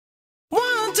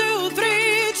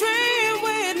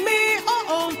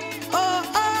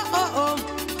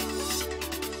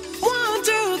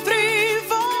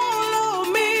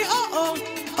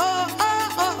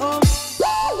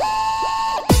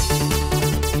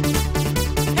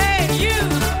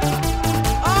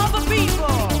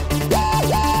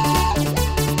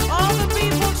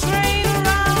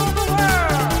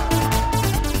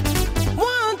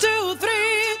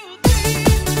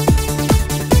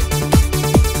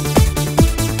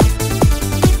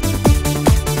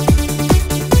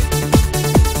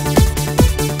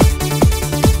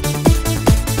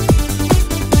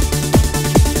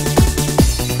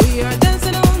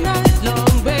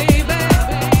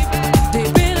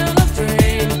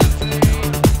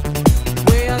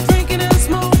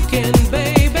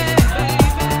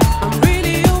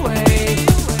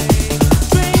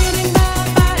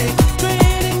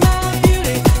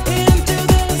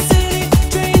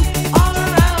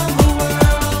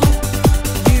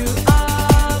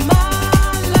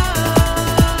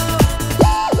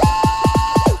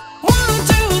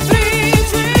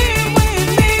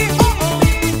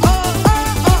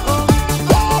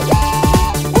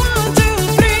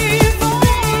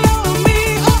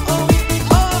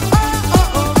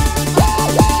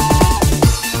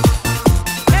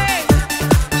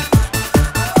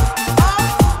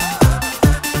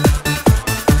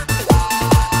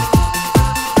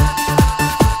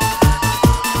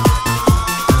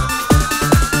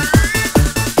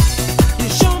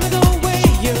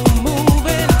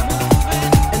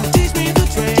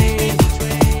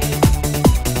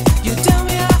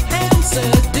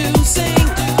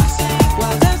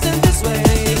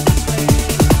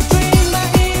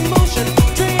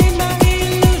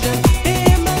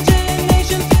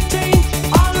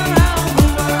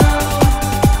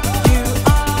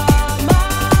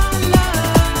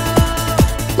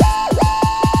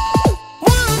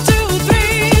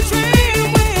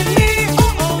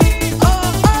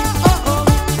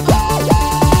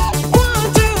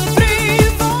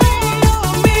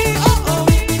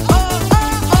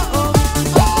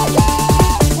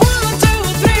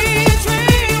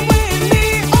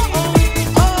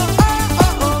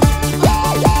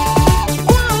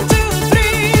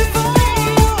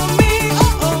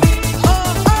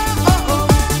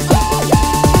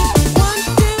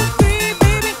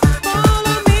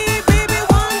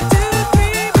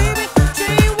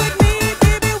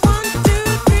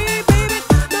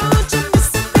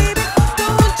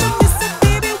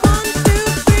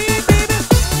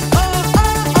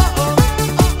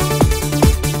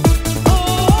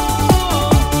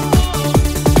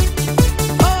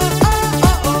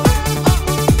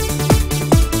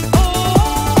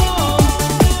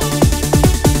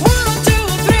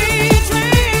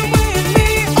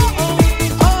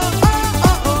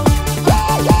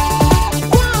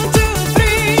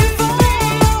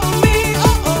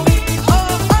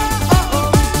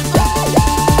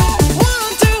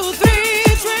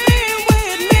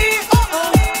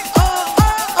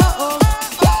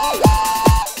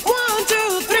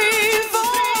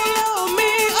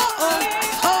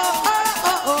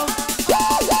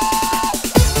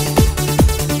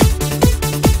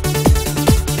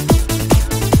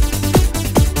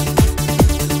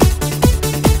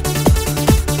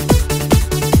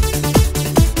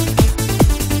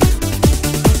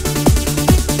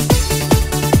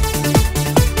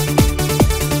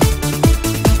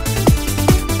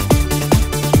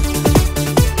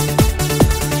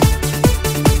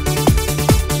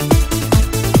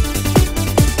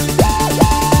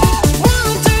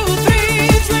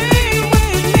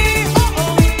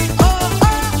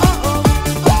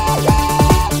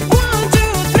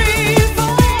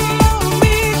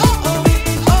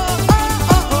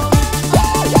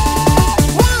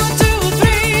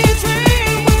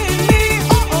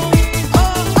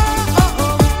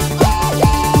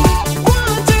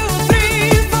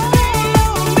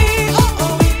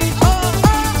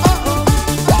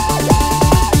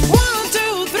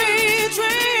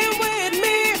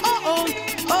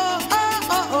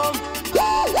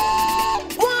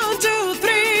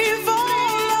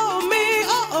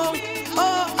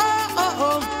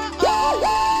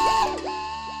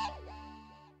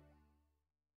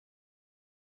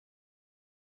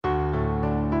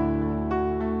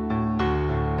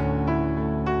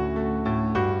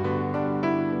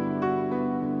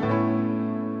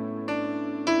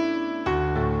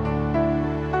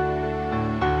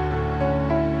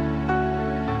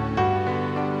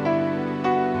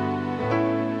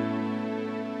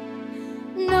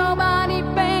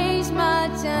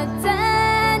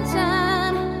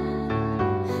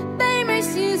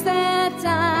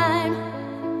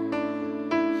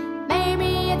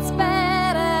it's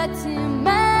better to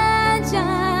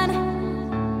mention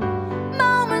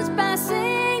moments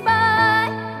passing by,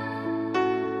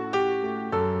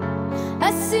 a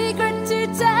secret to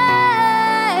tell.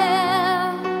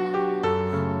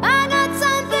 I got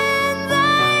something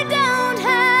they don't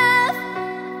have,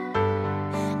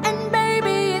 and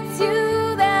baby, it's you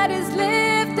that is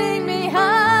lifting me high.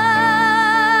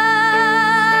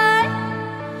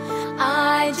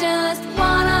 I just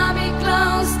wanna be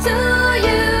close to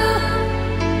you,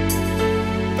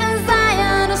 'cause I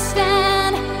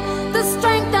understand the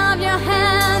strength of your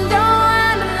hand, oh,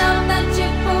 and the love that you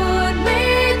put me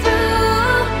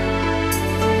through.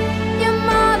 You're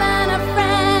more than a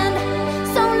friend,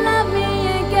 so love me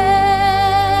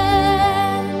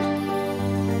again.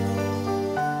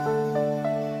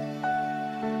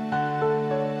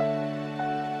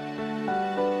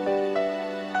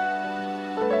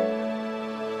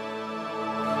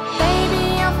 Baby,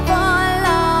 you're full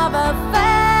of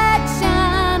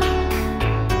affection.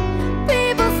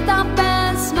 People stop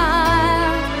and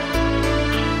smile.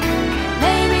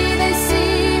 Maybe they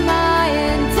see my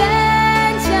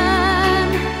intention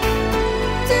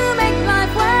to make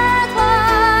life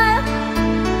worthwhile.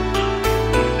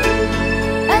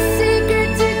 A secret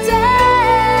to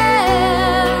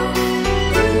tell.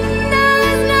 Now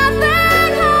there's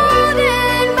nothing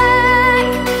holding back,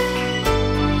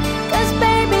 'cause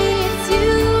baby, it's you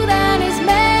that is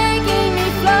making me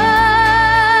fly.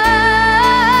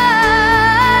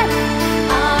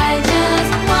 I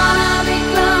just wanna be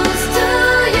close to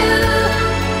you,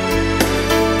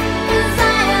 'cause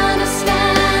I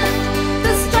understand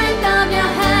the strength of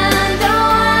your hand,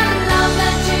 oh, and the love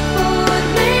that you put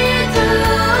me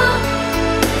through.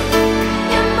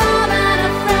 You're more than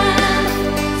a friend,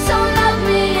 so love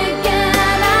me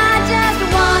again. I just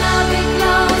wanna be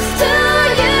close to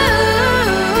you,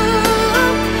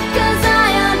 'cause I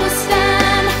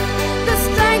understand the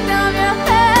strength of your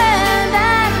hand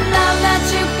and the love that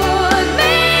you put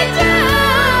me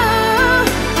through.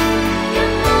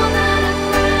 You're more than a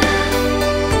friend.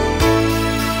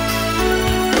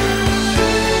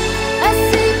 A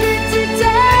secret to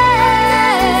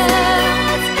tell.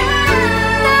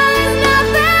 Now there's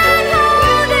nothing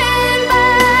holding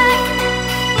back,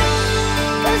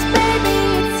 'cause baby,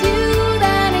 it's you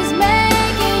that is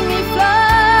making me fly.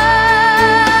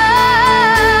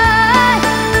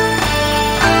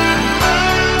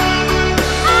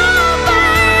 Oh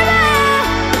baby,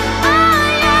 oh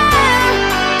yeah.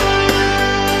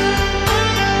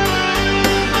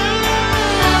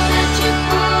 Love that you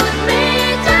put me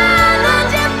through, that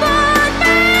you put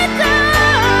me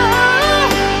through.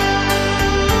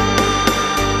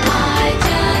 I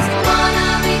just wanna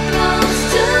be close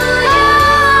to you,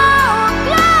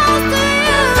 close to you.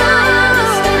 'Cause I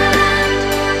understand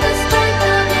the strength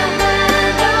of your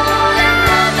hand, oh, and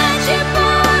love that you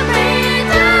put me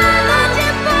through, that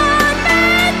you put me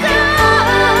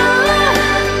through.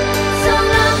 So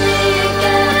love me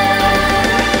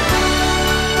again.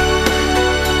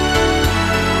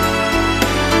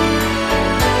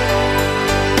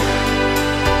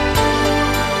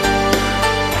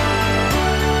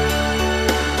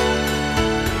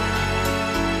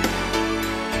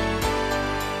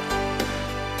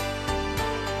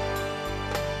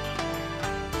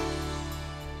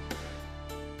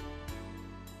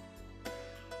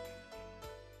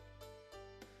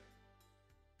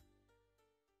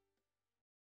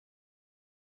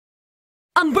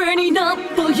 I'm burning up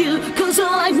for you, 'cause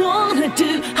all I wanna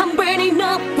do, I'm burning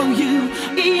up for you.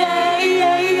 Yeah,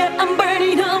 yeah, yeah, I'm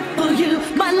burning up for you.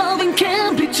 My loving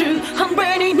can't be true. I'm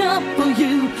burning up for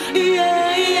you.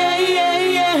 Yeah, yeah, yeah,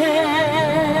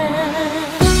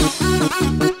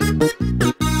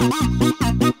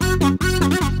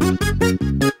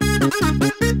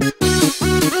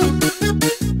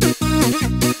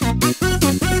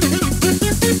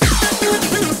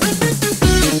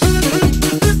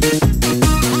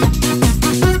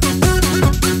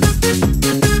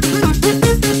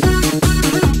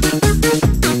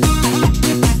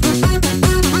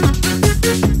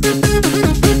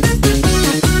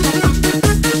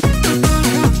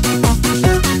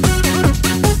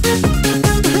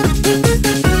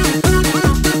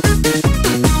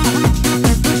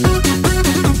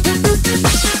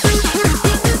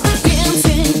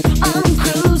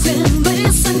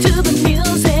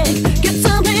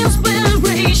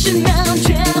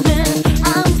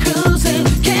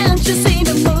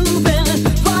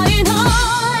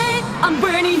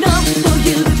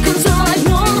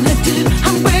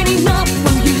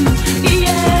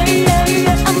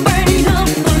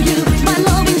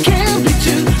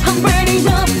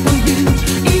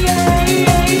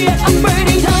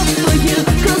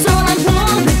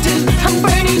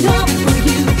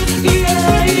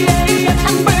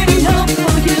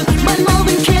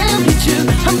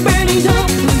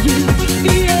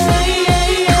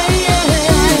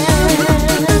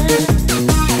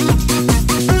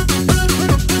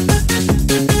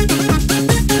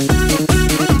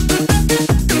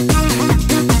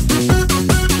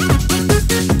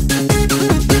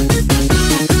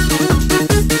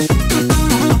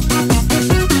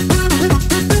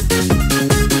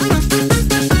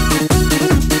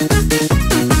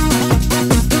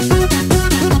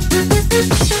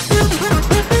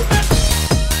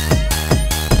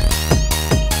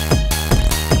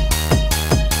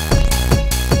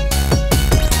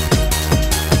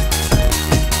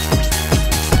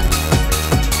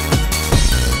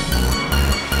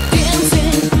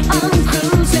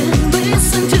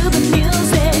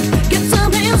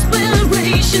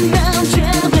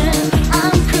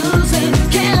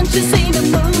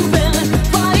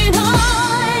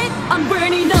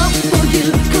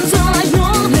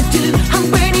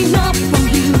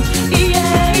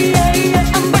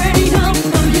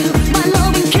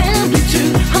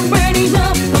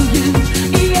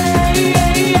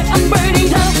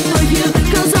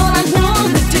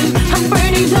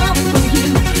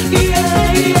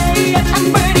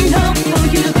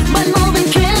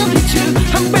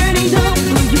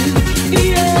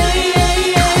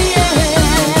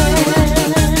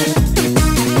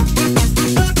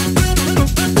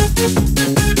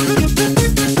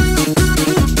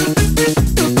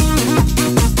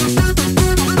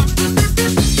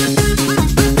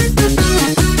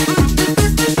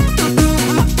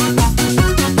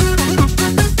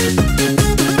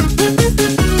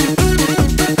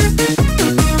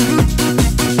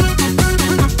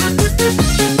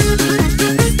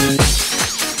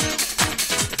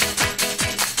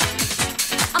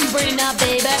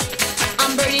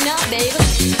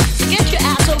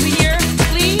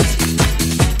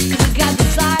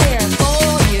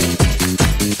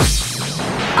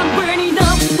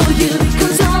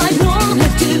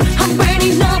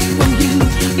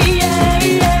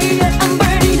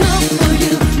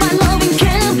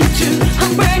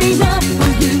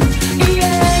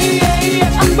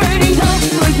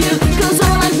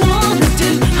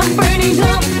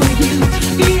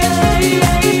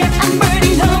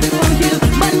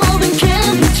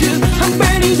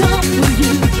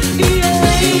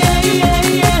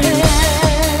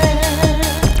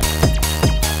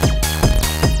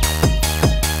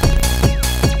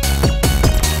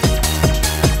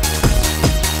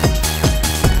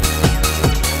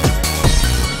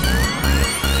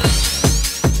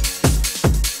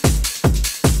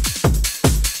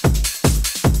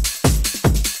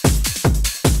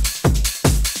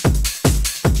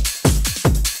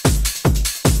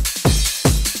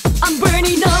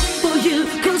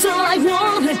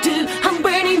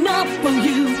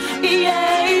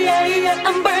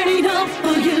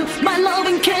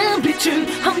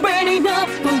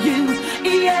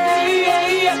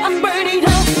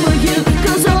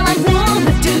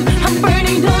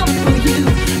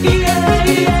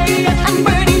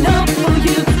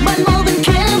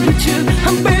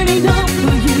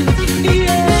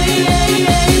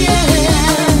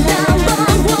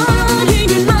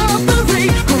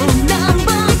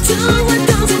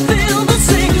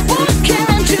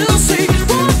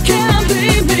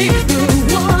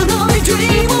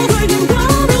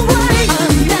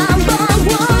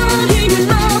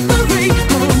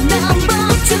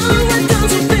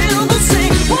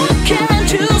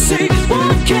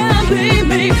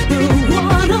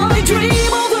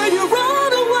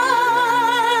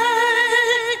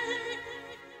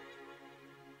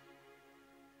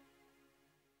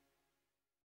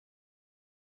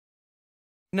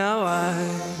 Now I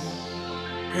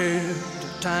had the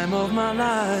time of my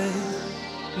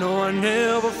life. No, I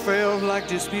never felt like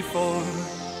this before.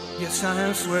 Yes,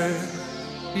 I swear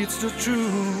it's the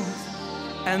truth,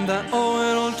 and I owe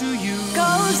it all to you.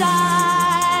 'Cause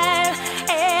I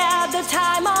had the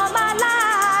time of my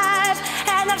life,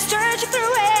 and I've searched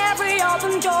through every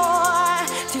open door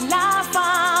till I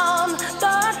found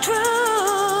the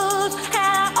truth,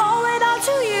 and I owe it all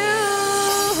to you.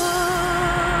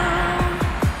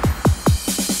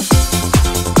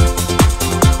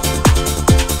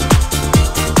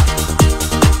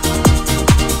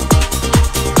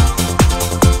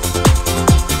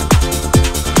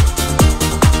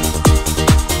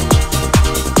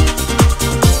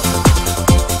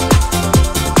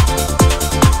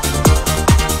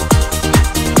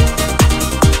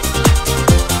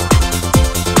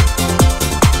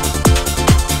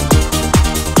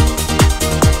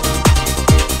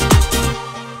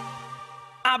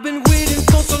 I've been waiting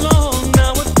for so long,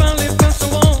 now it finally felt so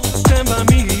wrong to stand by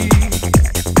me.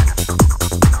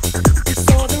 It's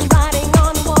more than writing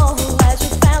on the wall as we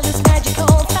found this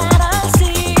magical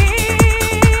fantasy.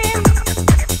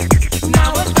 Now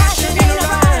it's passion in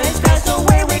our eyes, there's no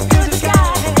way we could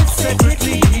disguise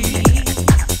separately.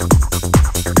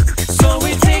 So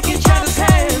we take each other's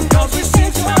hand, 'cause we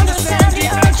seem to understand the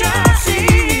urgency.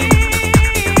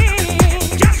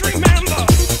 Just remember,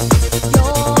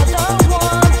 You're the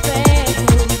one thing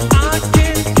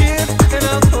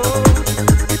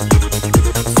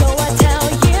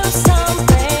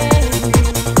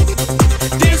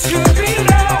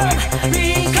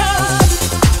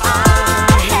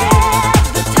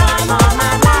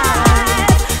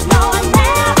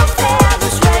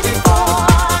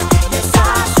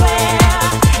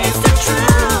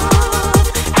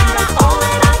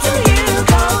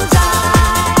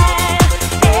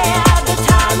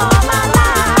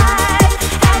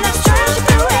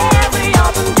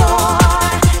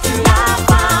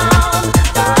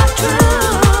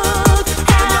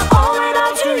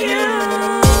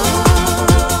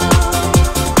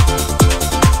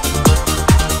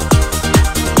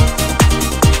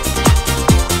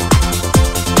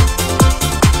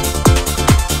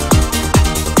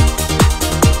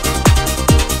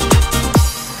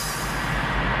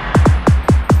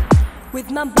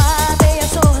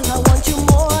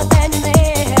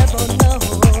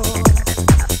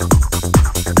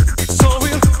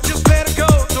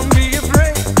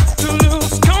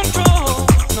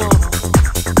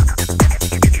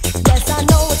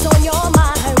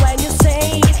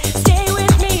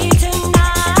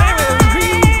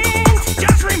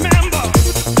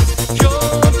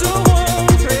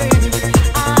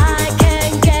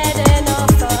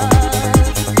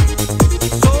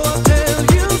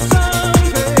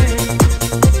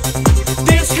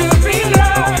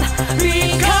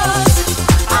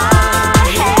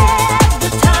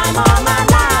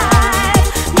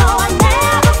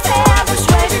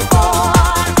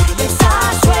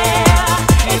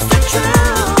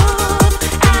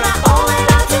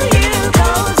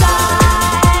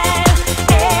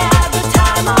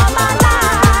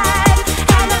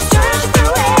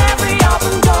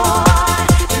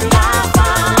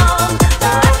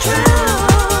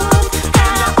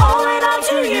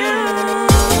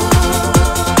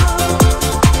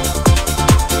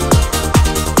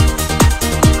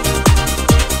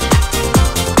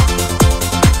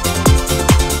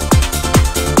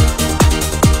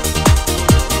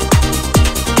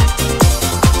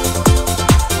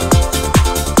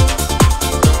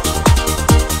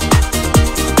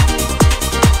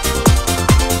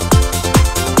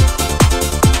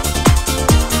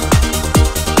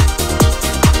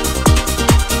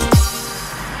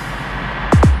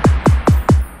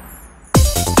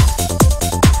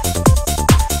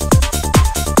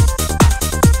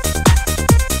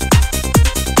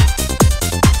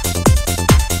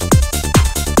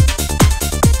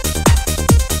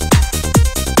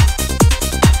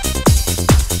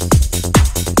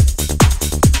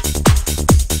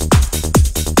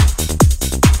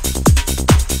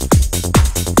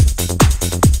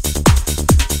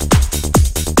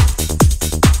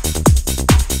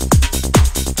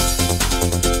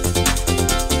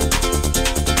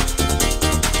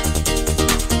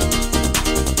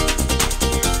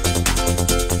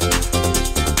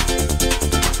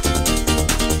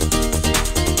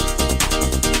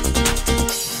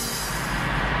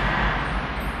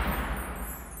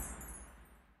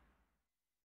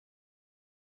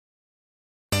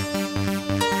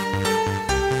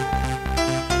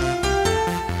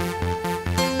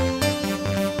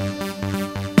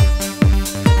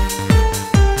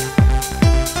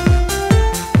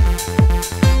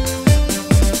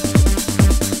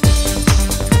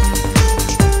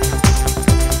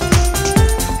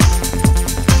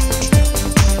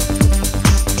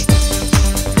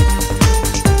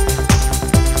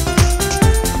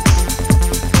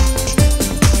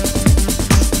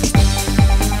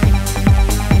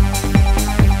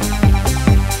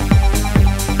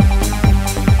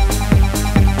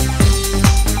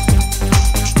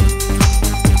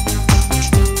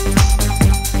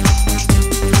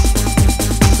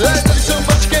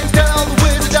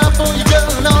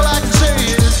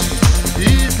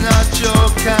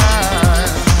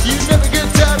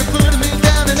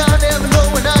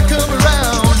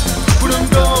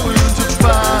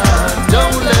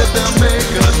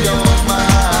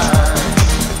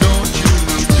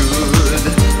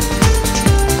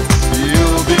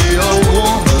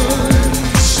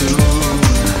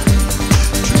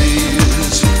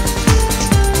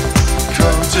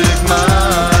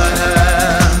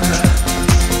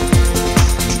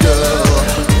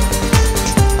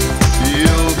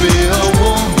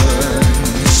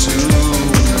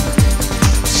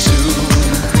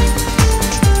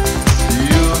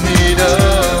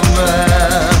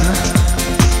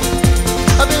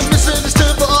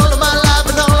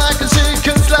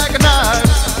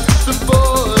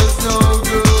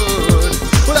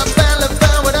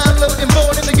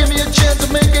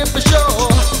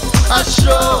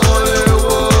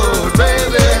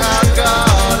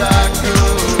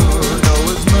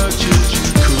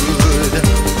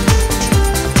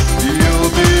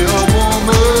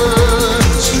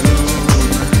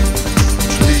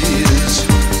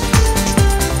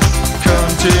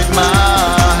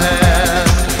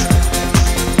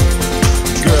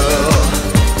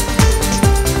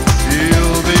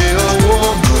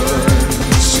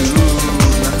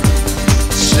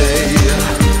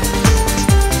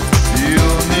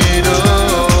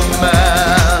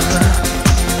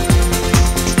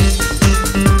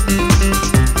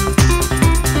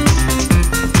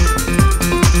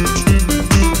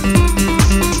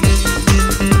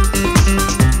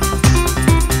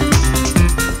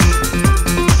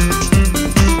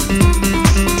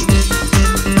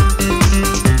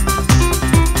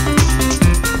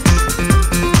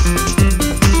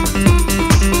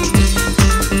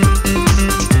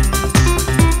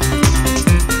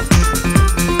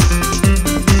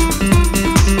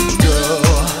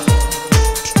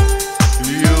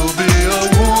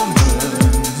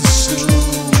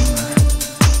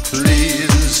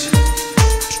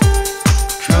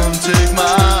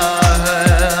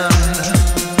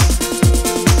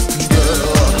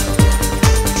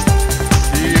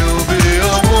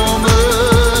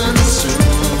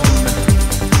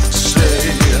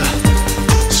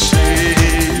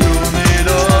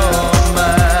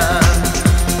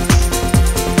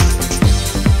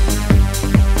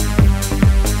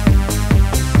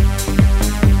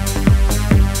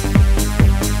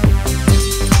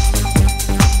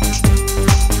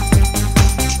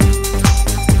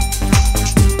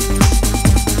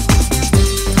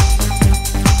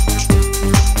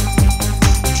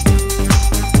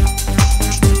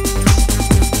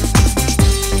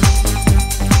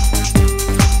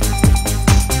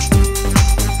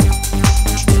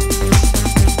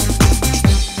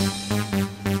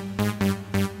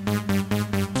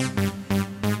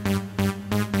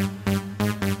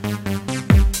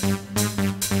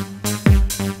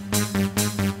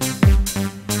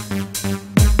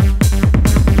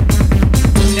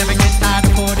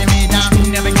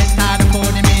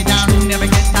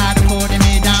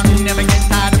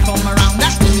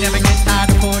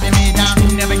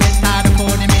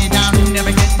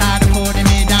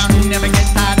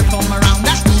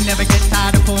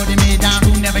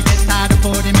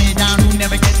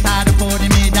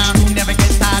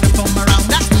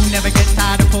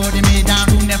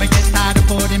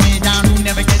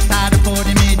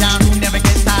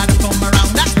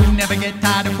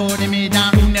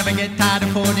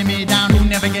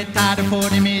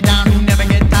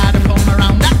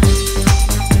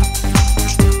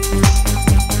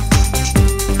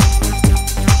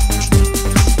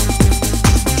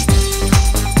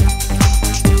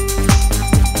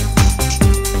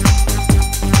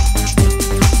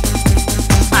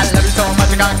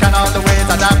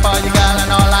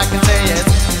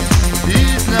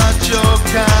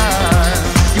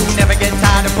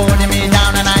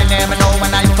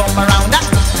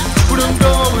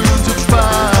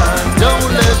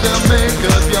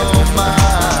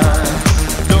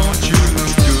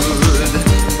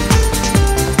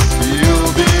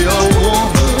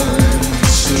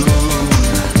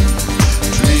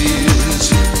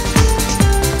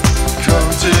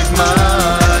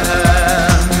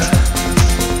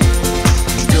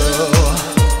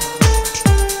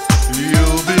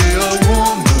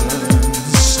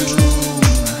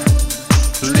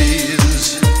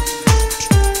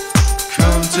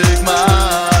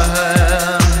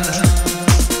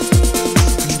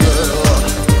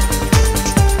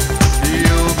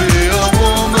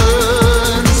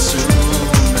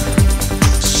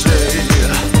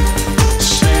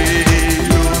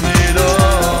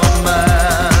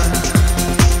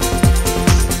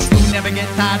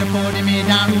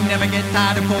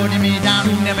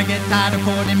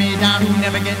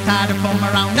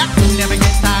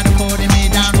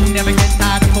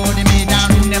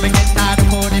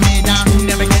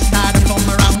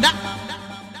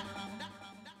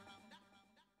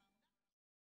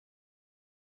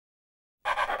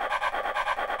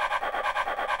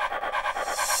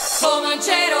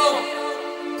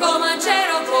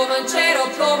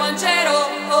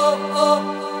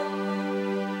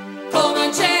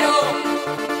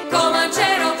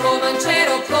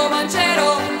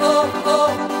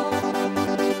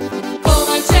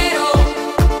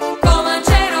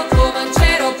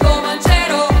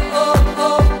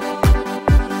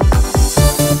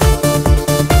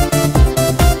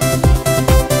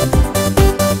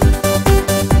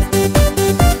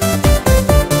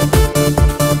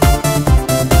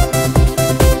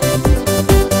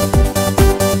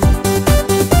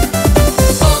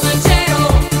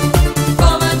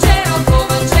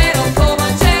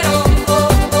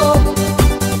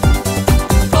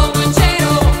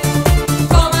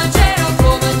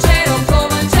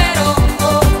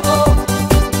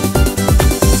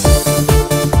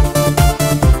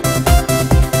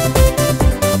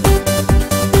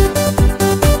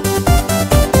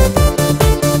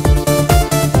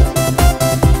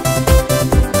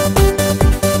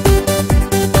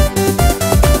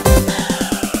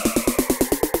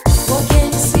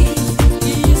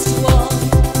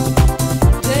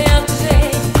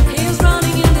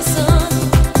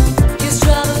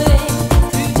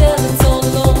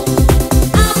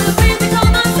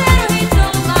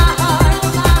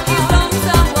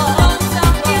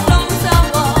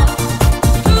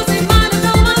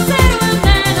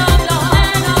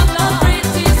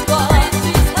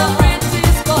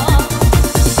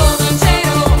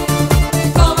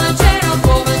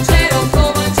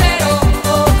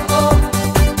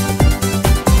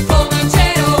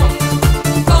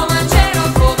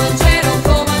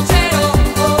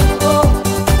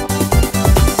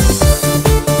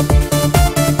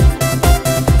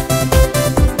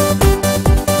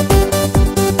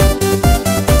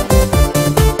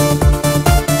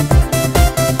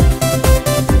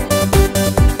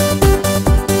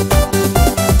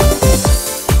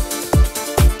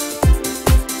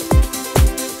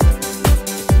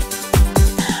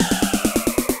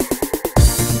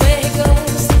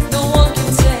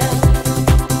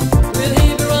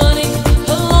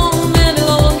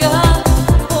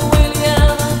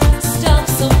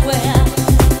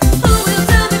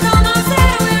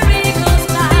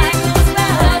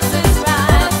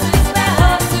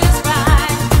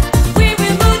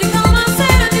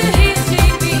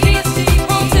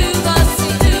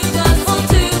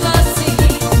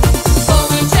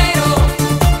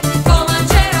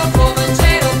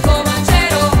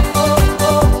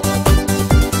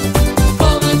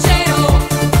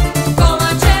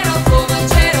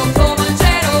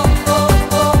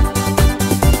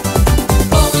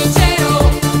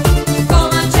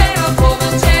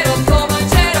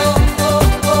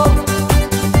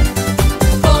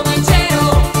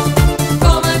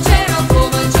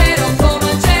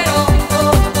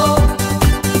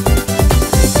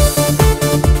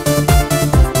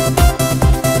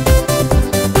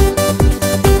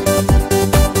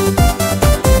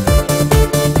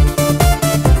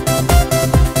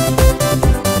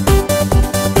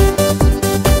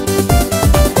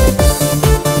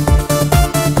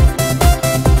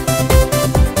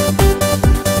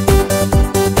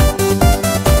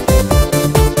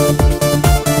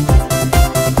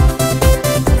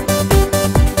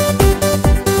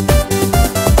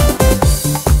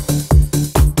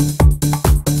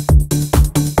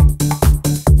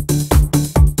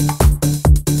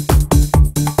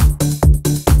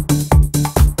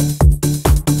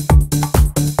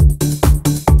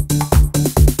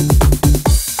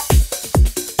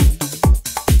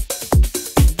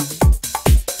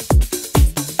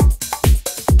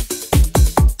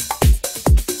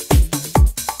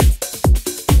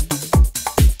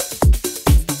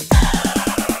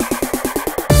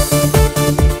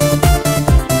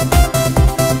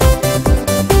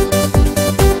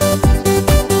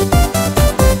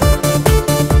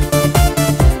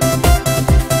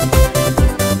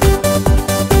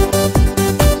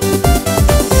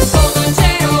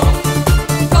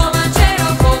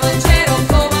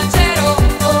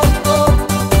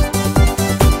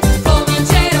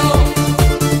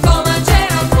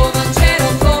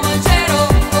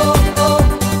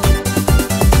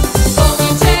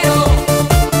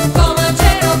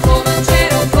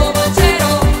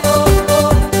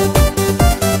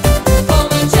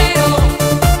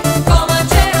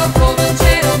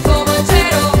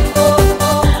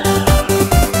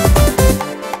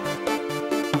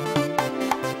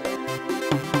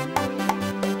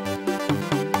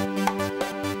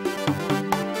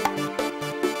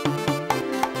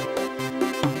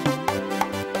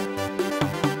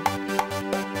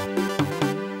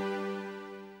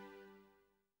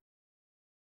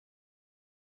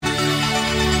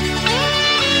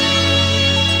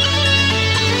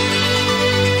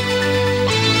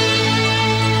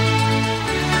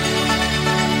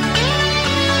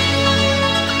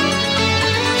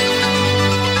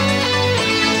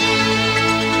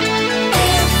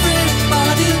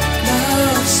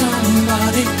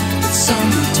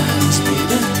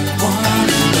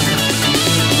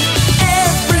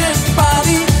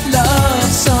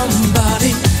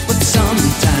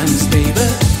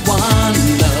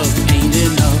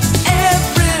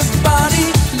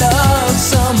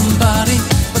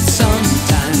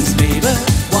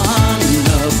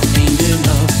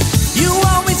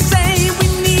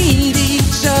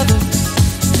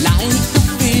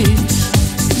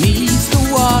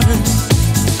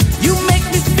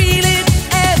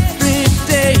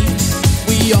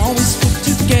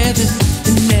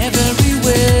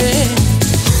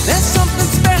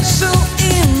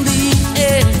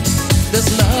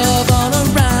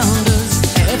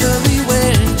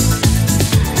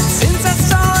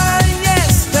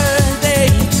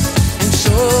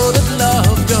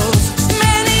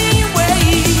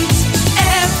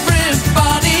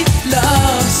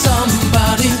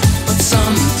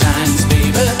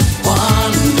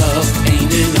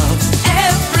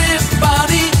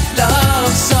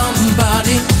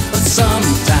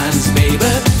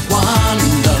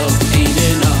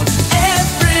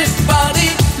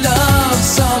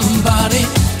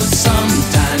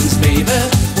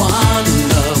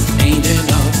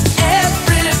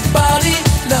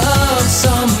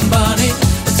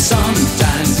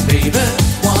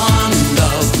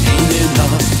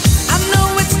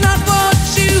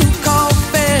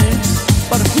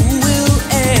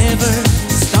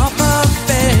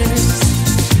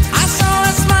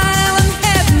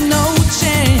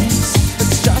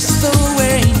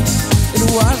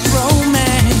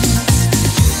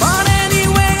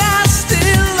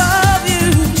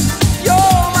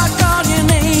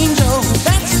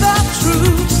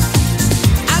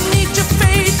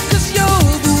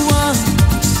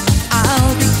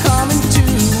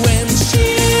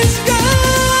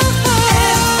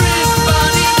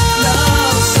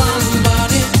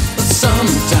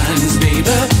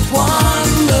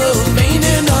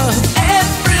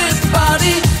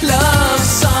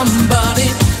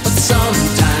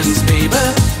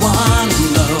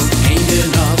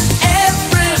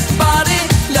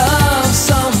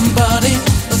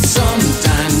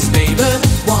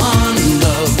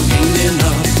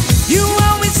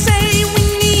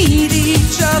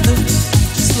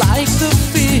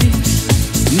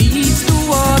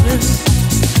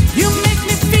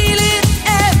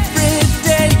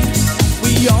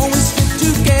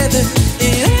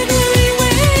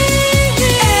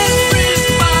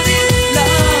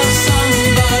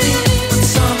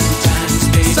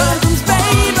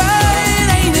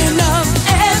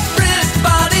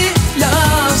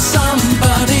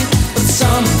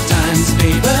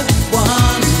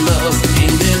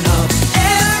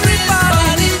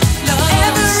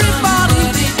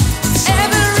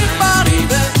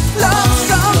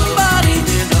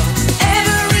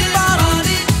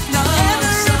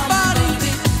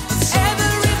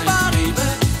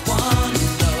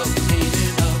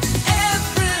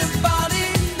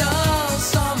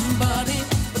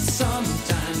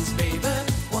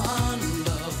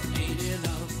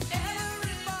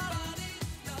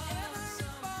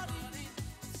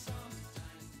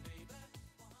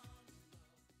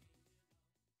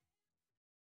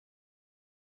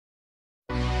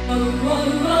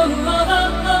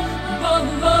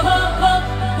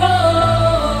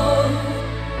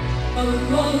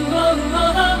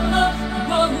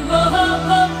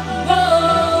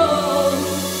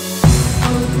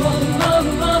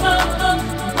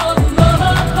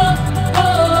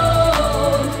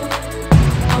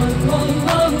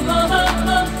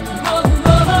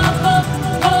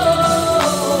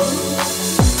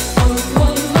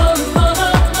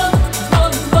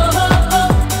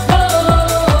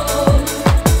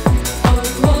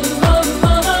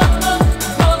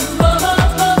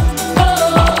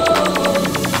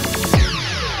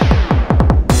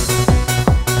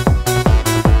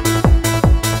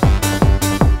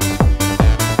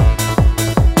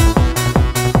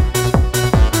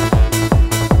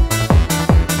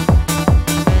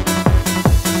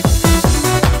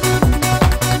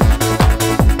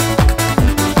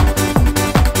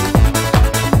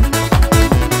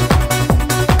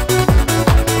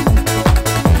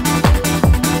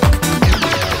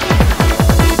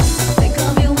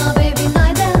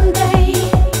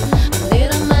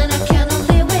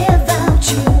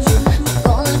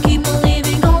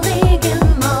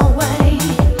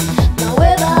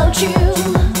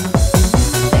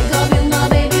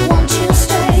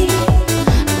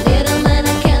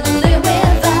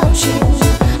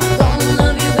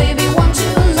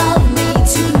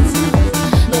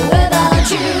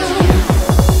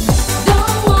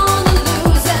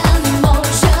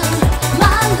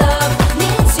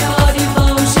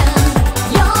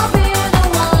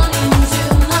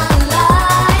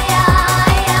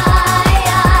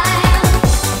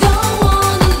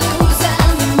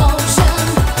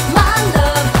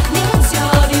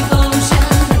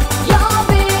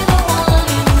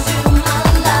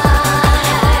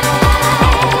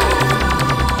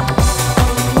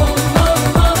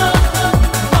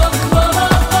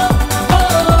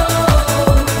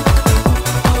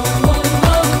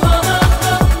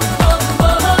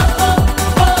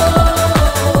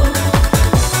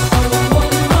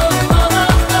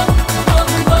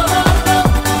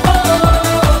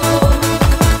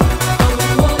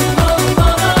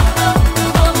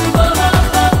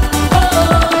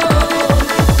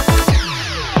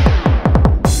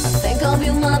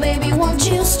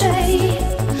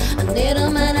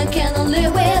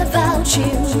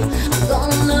without you. I'm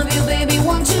gonna love you, baby,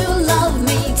 want you to love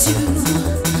me too.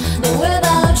 No,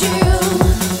 without you.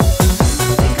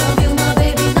 Think of you, my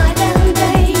baby, night and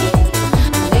day.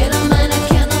 In a man, I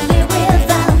cannot live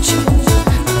without you.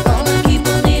 I'm gonna keep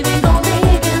on living, on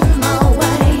living my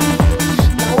way.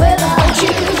 No, without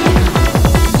you.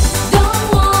 Don't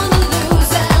wanna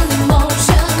lose an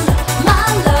emotion. My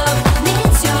love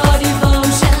needs your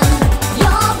devotion.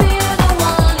 You'll be the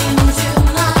one into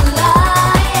my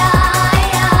life.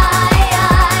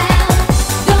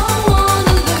 Don't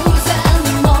wanna lose an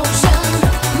emotion.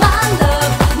 My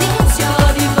love needs your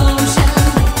devotion.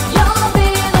 You'll be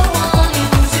the one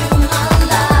into my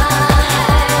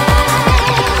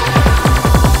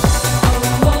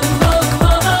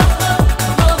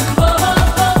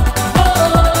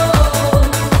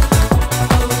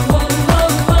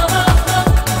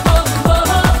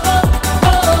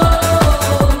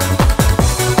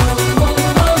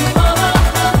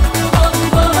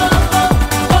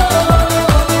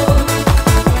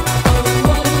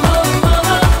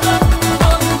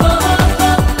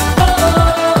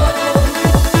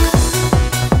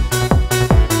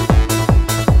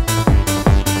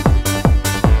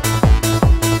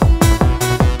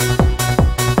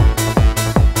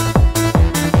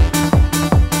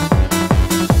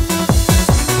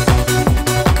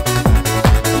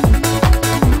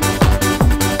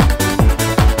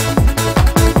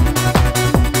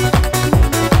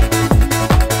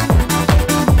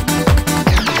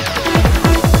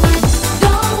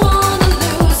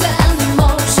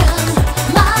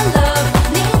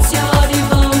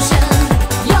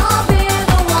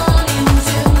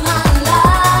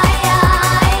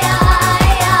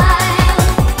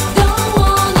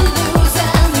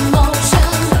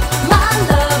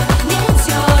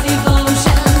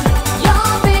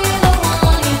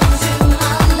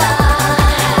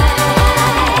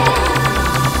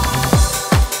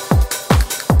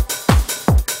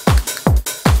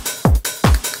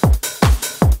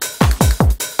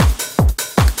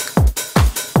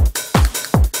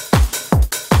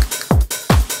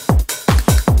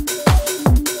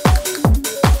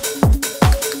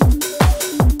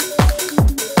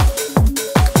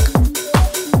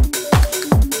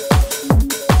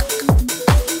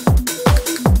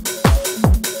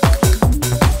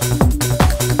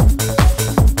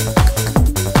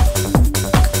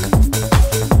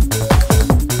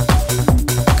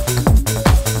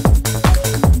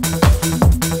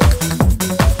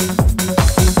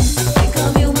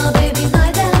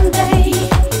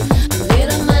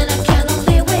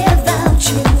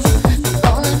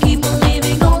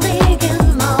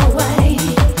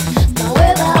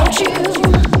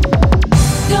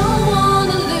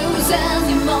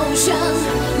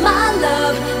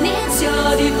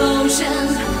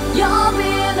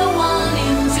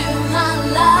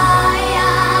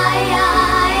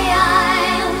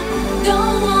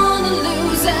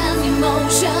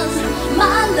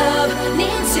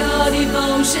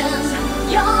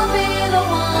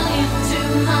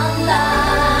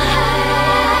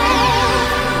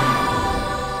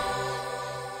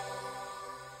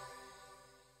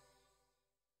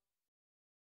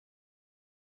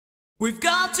We've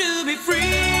got to be free,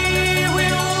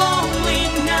 we're lonely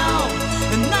now.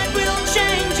 The night will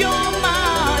change your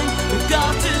mind. We've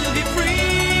got to be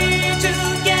free,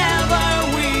 together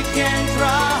we can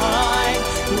try.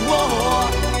 Whoa.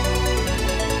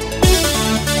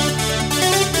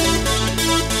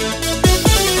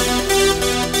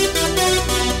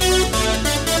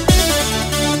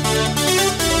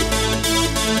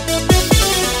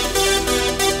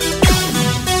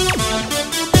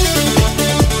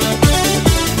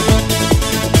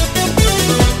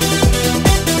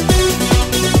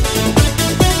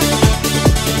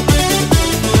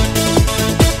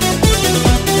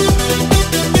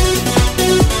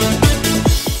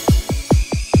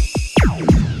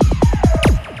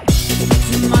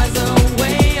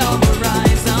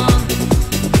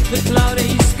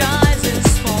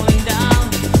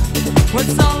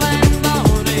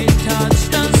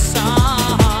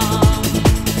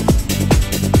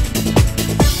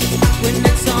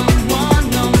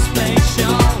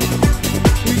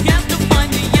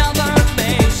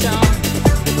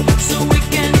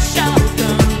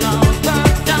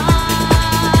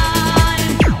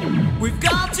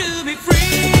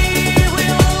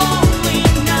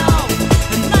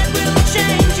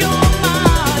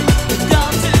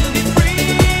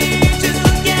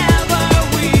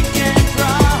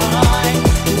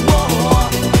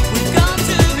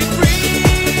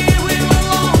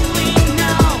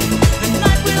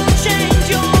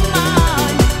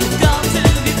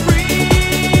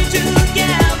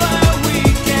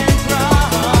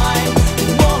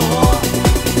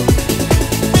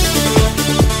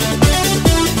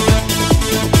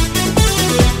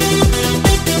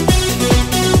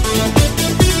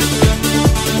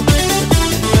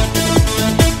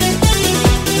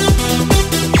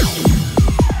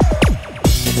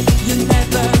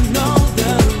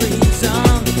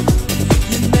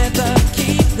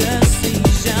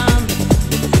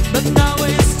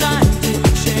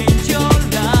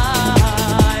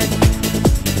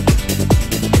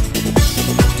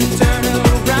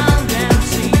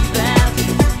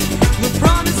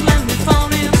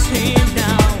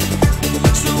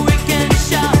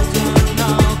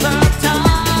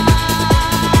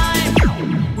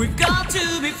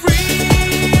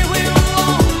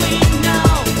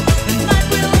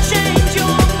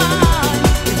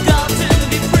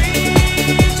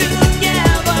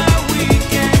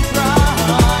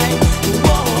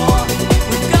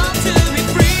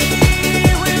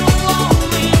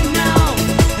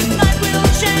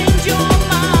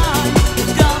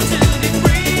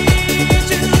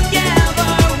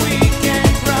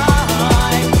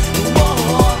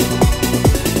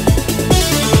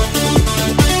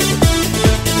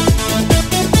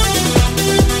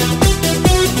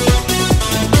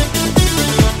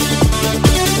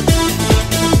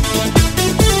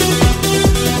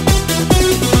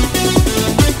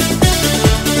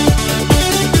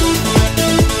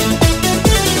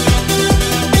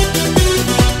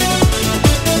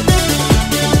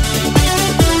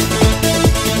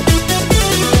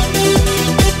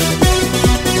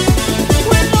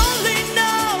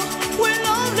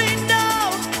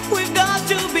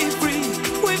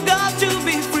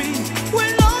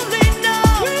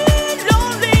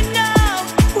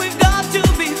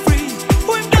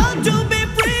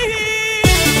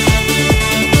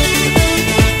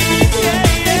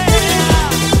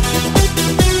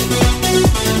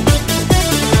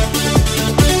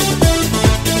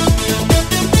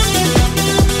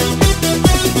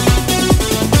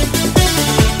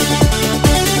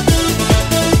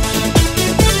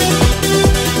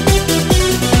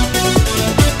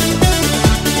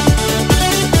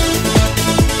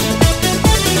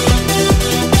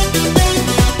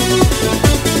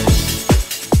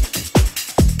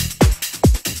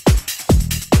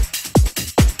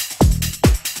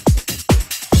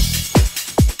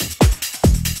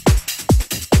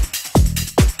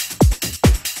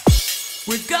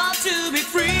 We got to be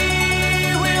free,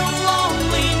 we're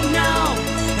lonely now.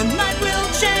 The night will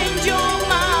change your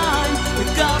mind. We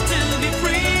got to be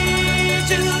free,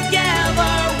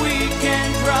 together we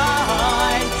can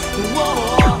cry.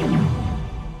 Whoa.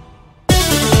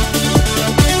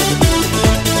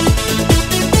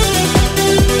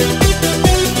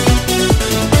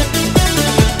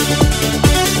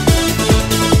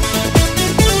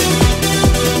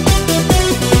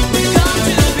 We got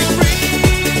to be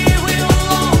free, we're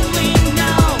lonely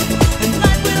now.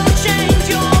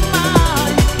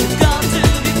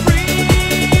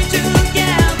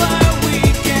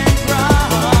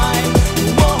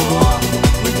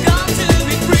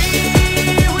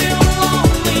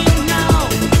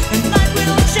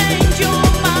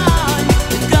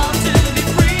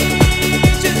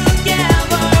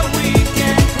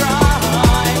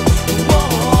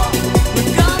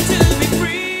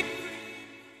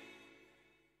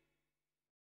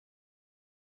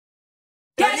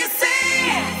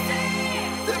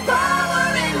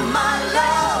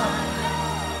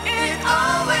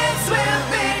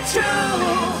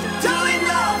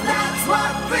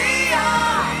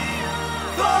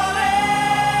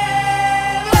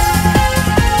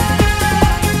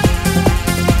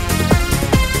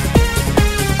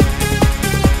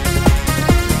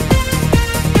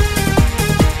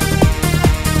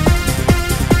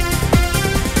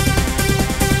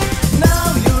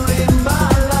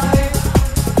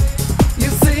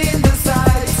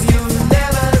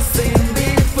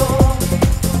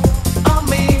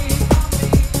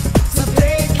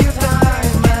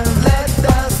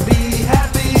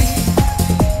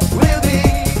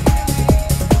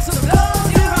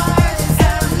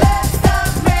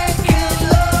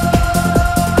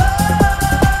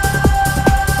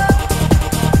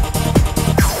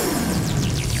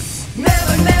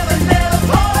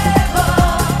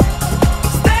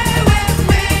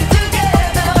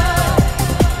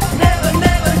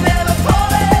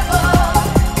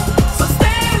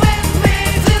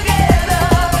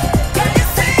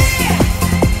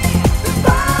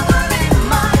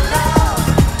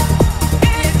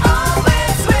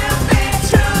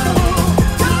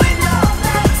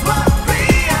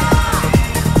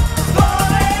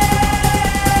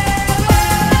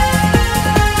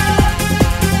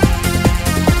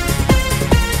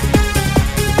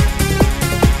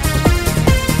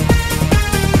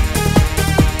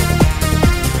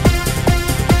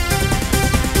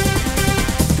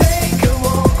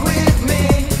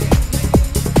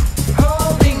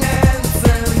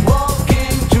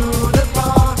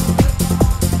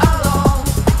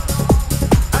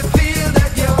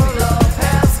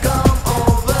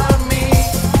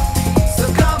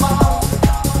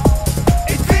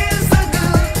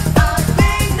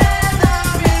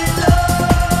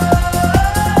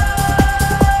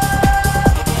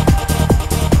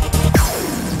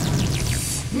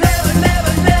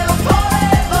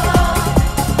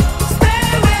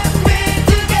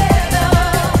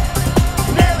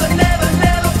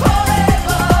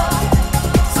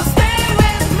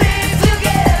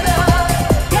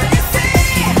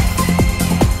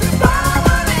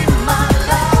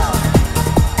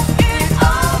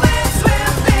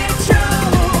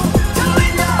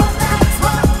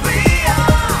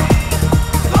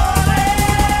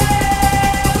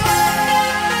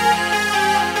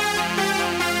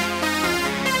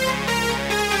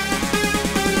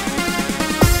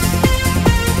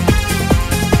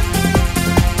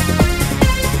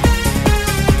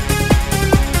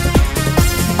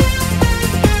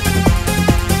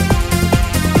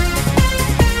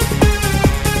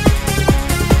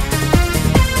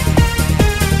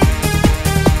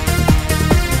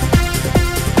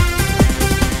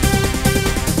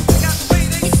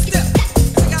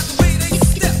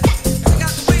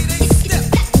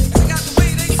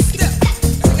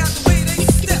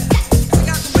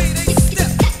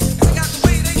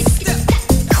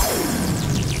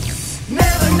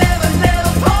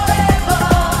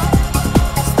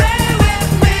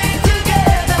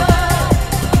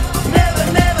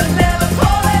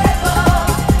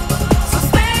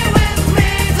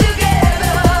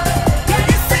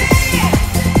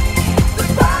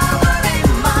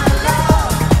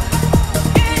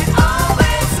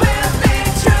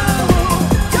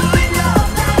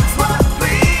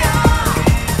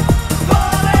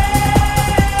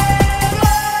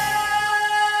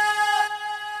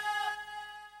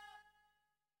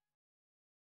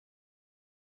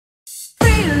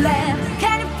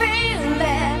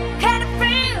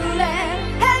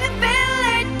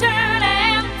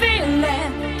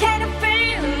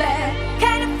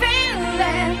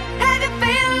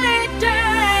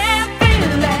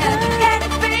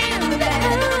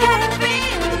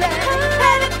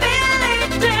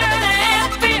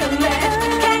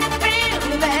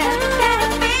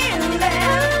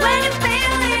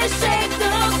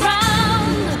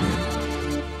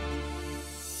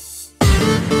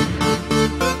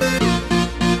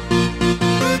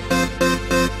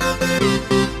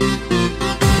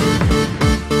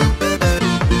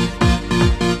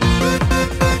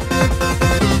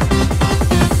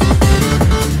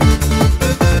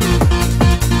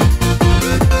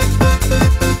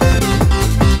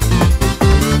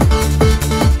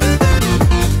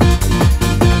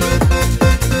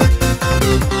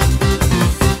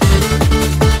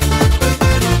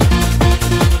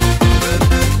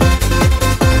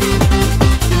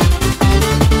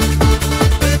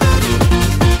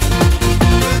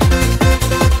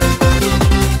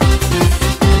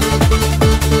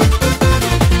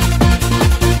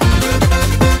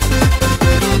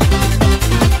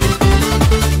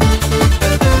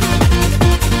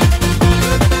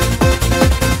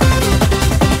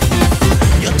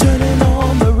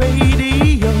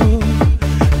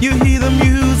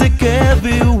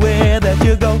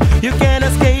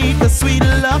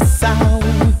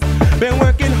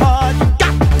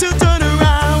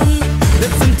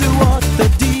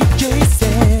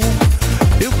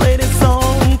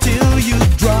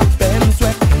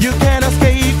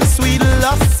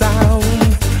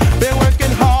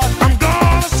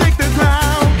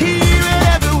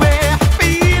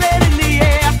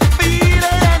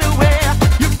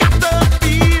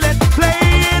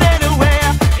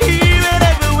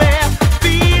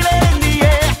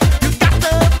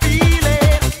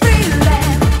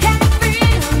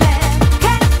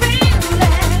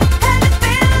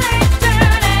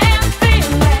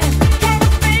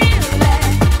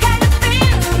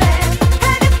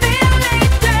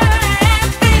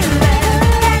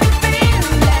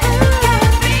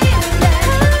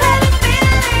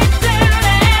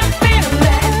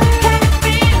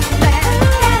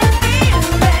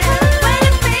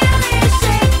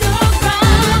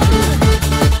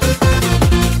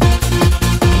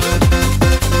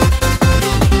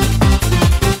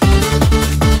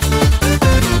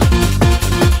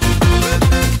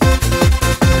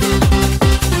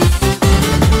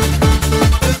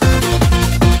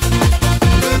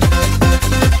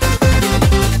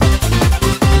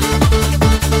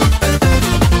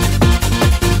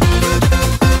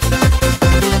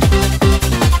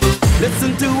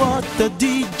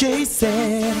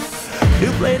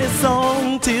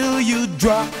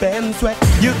 and sweat.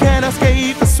 You can't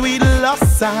escape the sweet love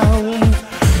sound.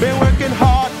 Been working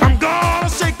hard, I'm gonna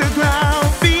shake the ground.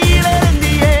 Feel it in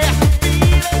the air.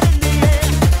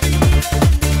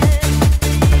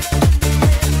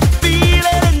 Feel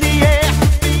it in the air.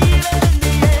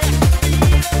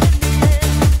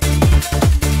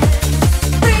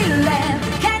 Feel it,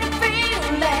 can you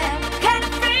feel it? Can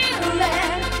you feel it?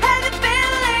 Can you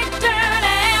feel it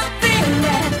turning? Feel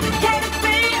it, can you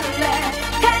feel it?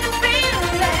 Can you feel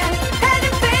it? Can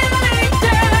you feel it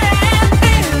turning?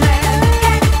 Feel it,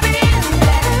 can you feel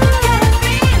it?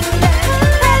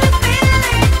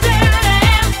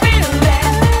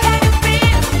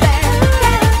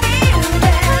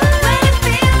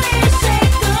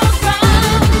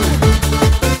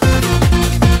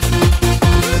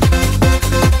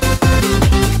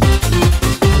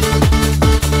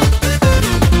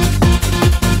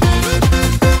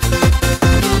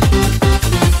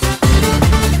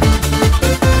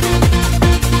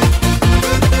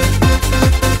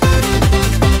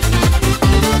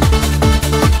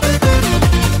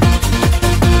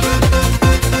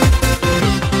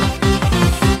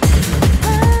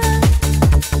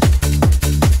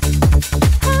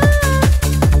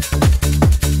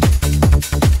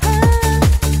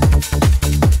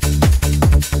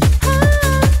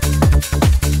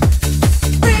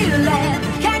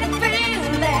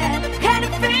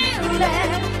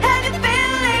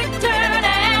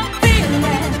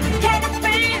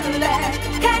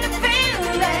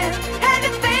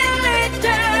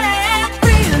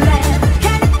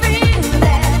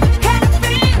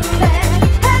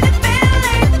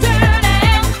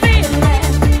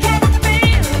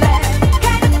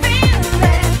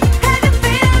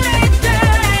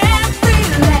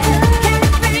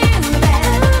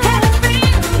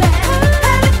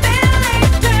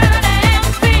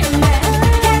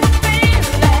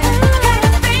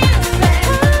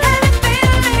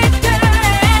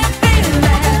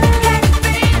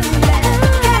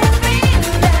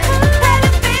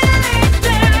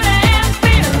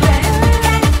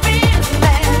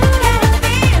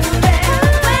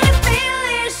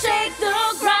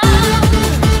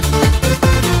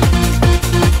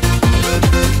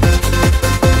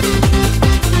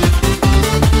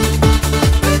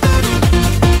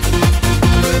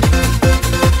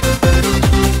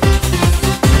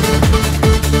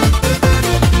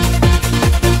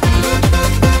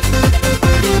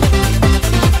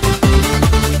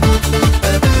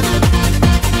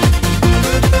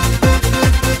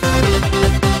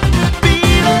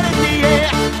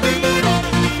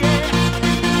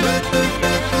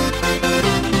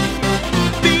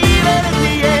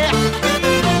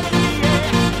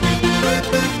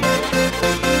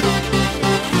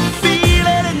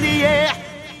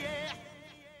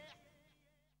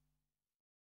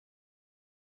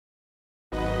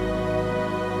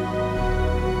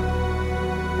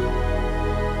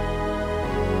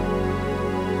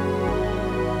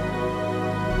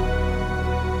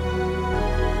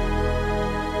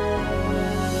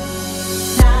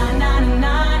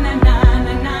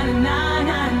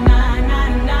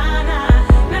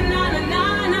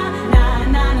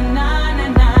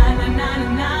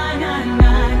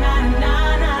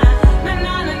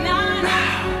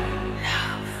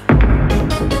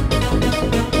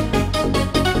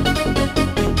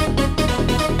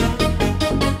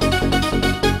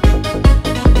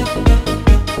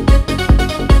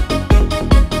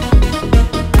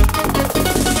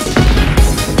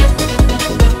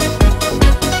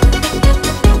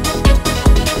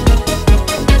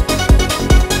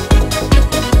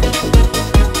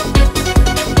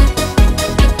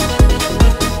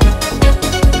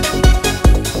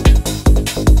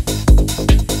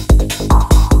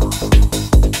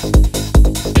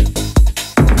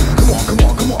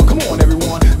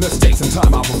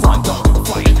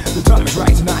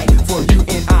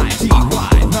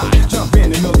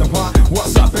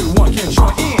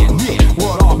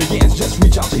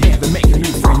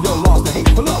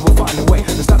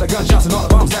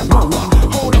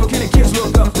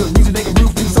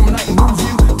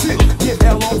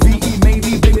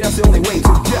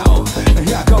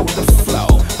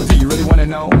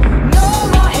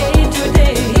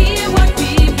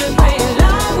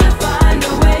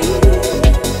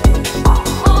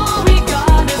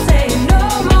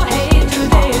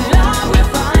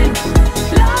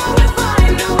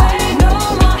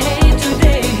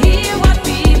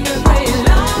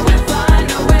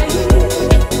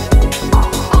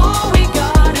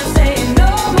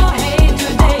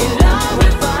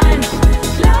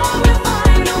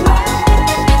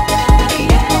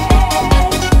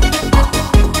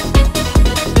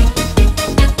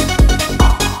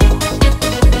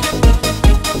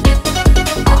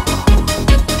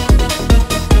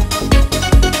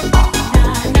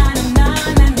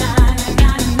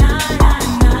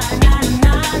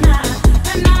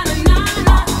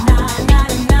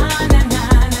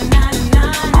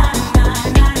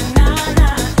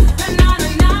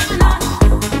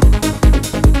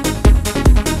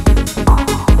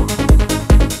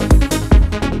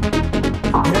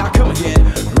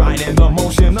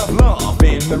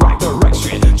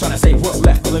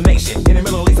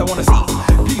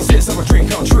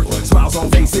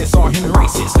 insist on human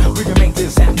races. We can make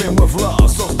this happen with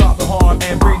love, so stop the harm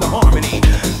and bring the harmony.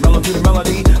 Melody to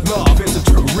melody, love is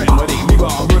the true remedy. Viva,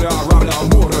 ruda, rabida,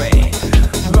 murre.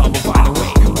 Love will find a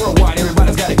way. Worldwide,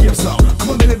 everybody's gotta give some. Come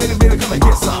on, baby, baby, baby, come and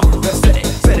get some. Let's set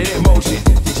it in motion.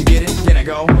 Did you get it? Can I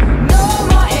go? No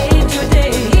more hate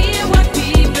today. Hear what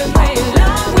people pray.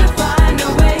 Love will find a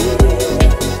way.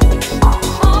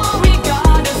 All we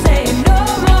gotta say. No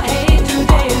more hate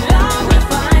today. Love will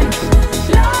find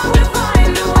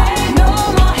a way. No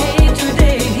more hate today.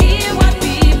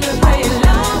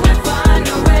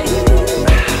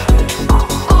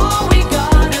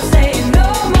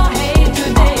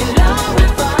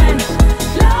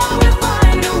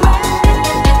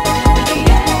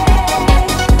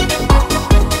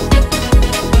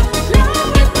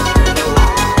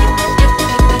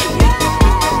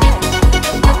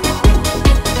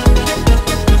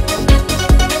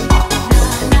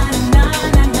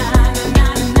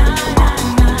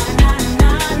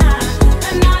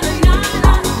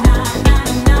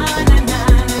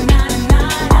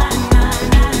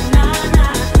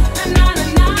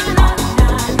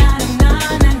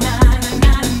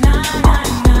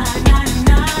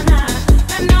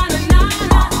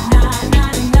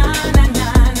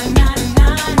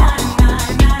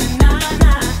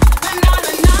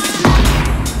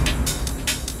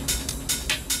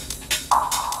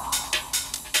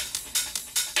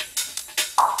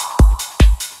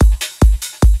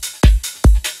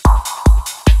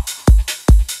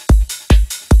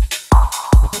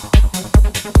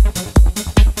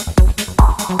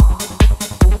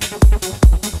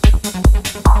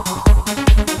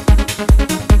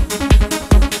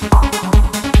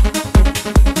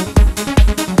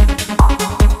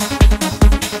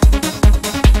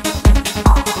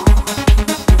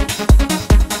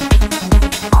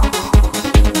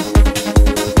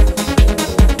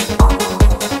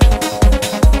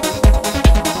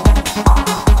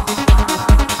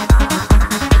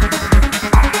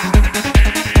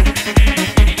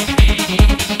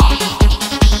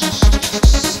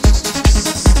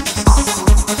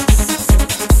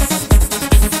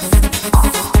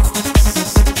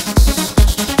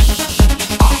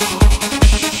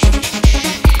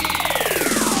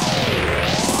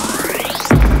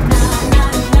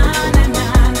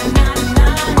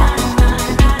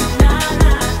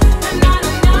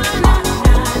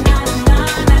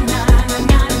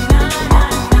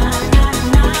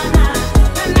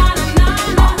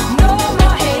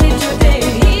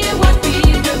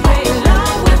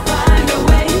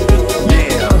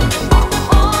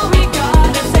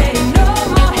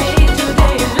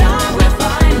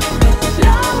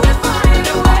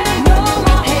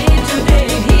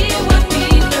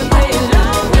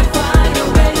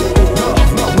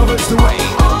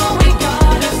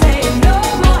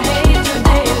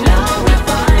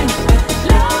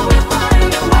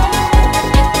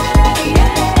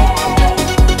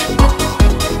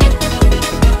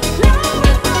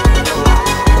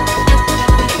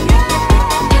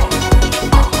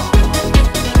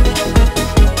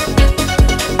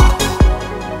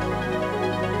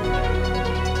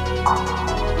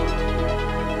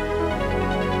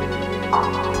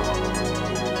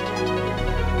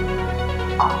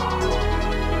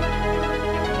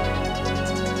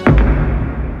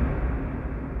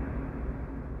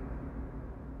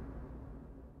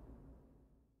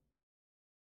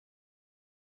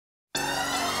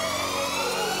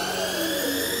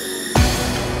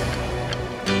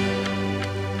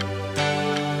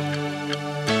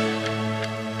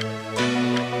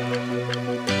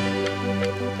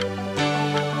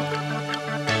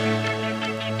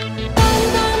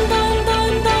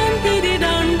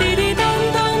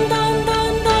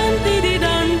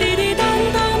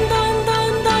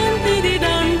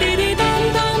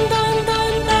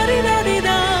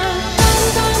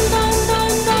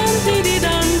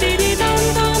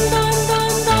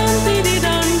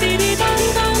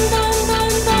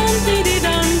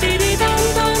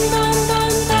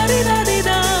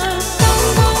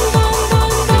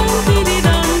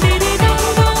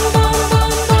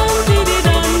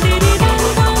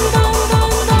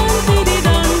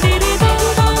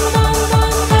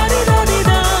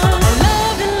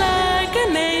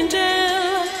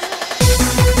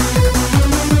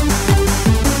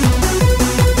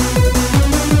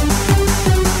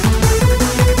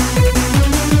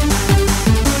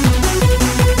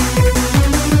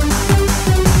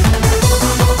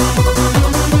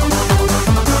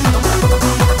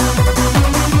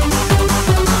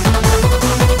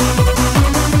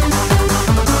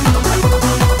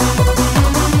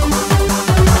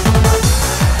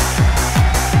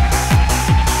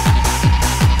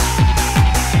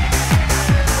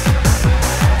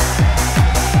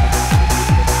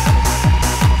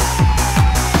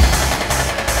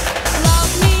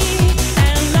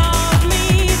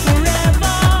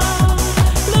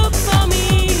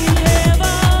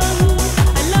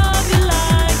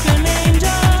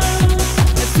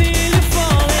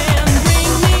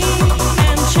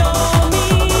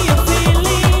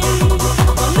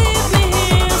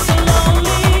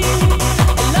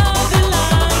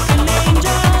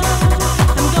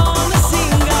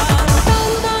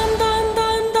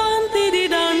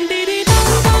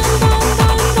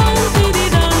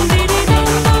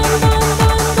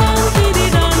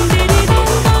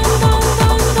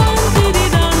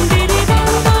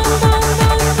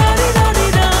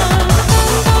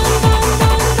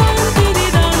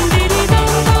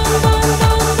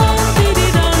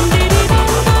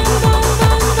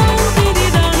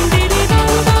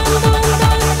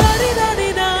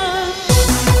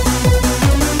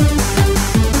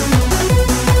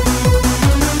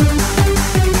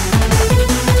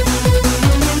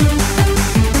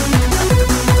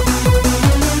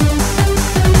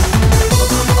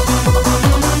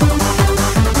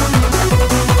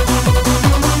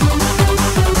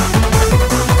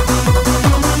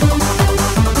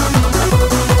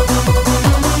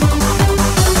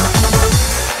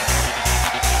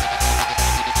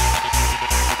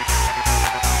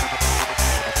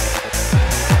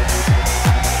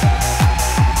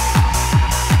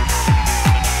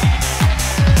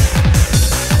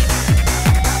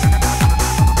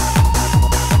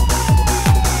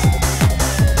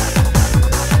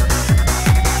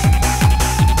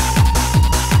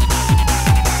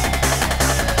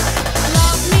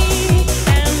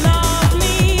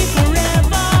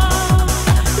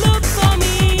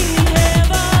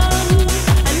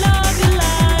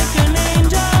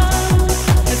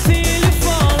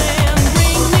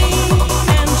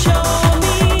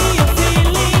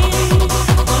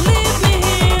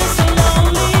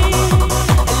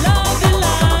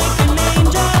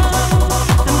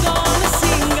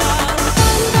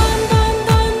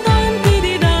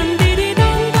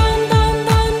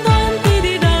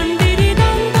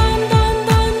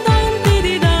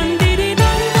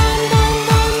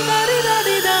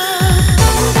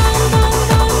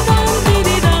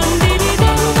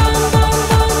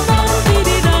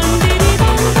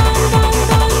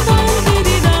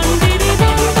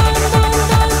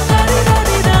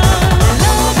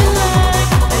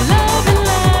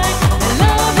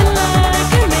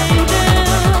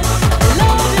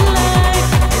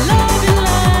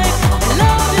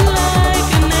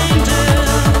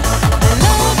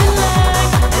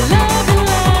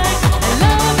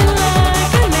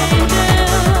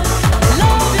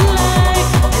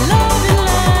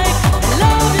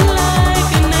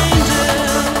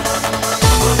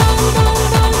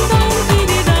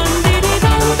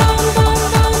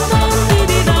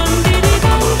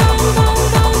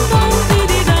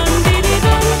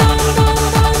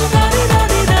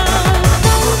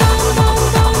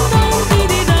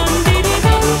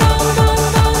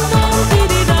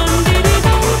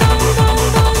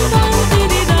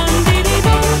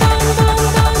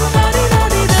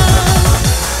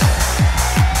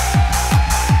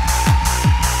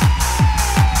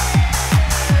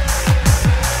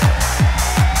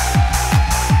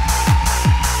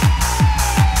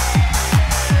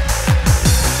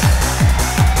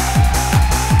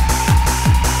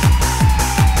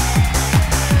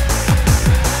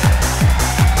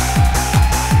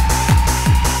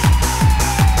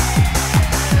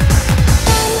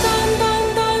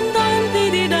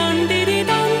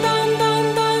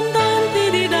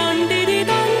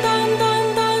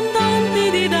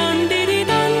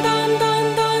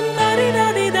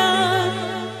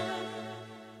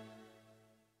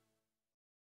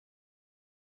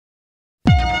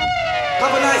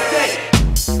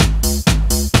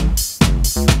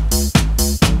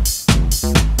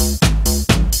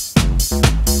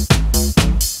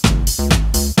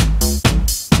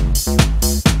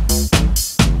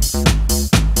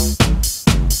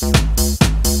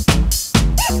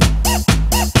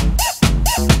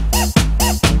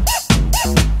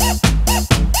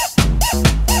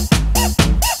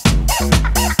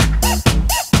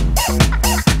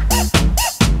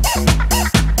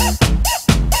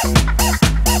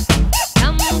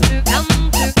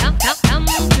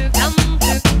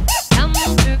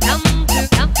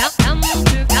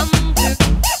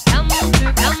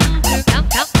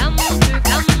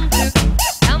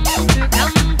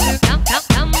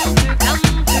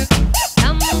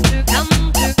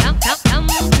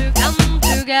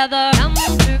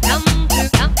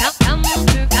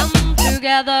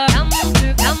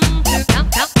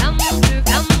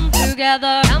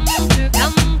 together, come to,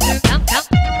 come to, come, come.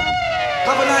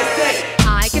 Have a nice day.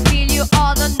 I can feel you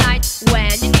all the night.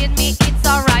 When you need me, it's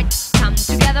alright. Come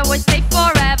together, we'll stay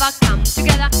forever. Come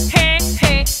together, hey,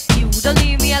 hey. You don't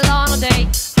leave me alone all day,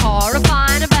 or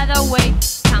find a better way.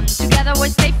 Come together,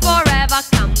 we'll stay forever.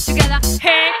 Come together,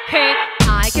 hey, hey.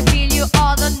 I can feel you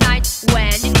all the night.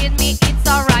 When you need me, it's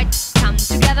alright. Come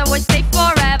together, we'll stay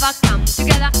forever. Come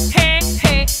together, hey,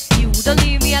 hey. You don't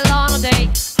leave me alone all day,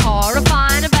 or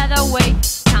find a better way.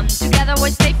 Come together,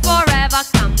 we'll stay forever.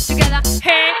 Come together,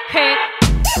 hey, hey.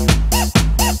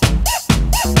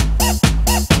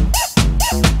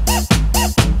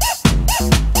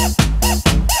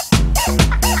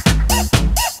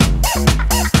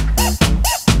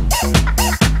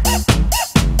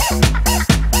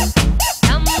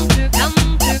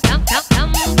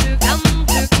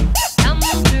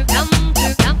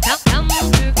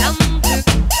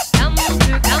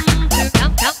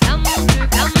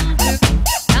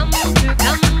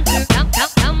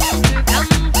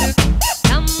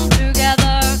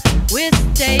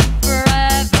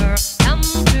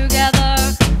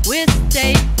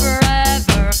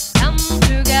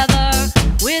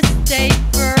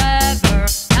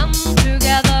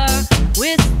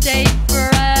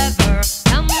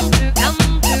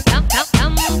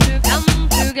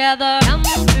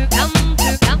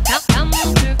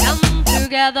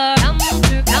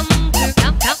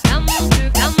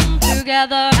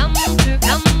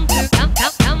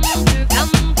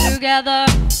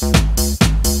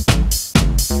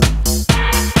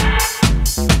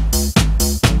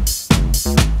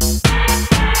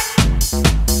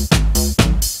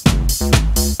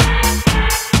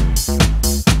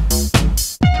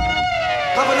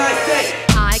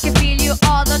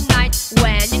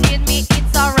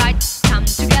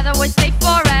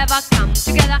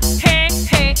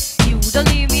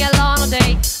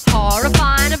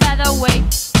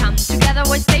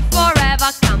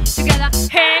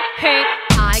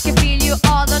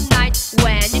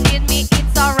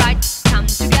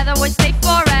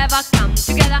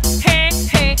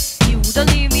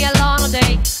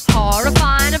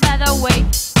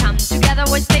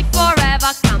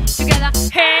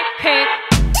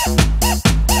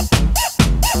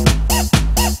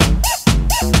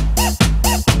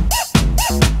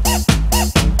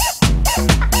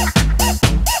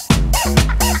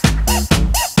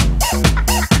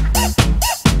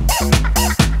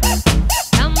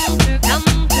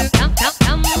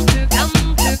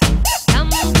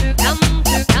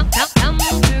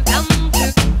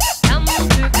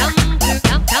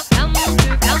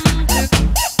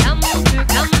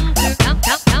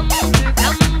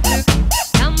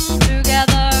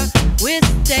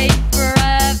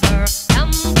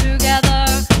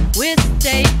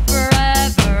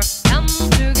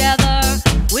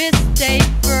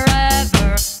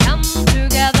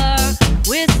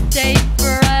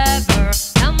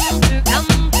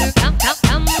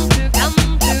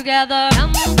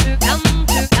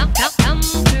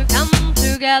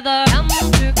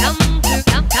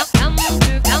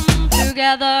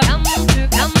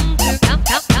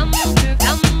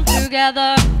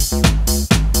 Together.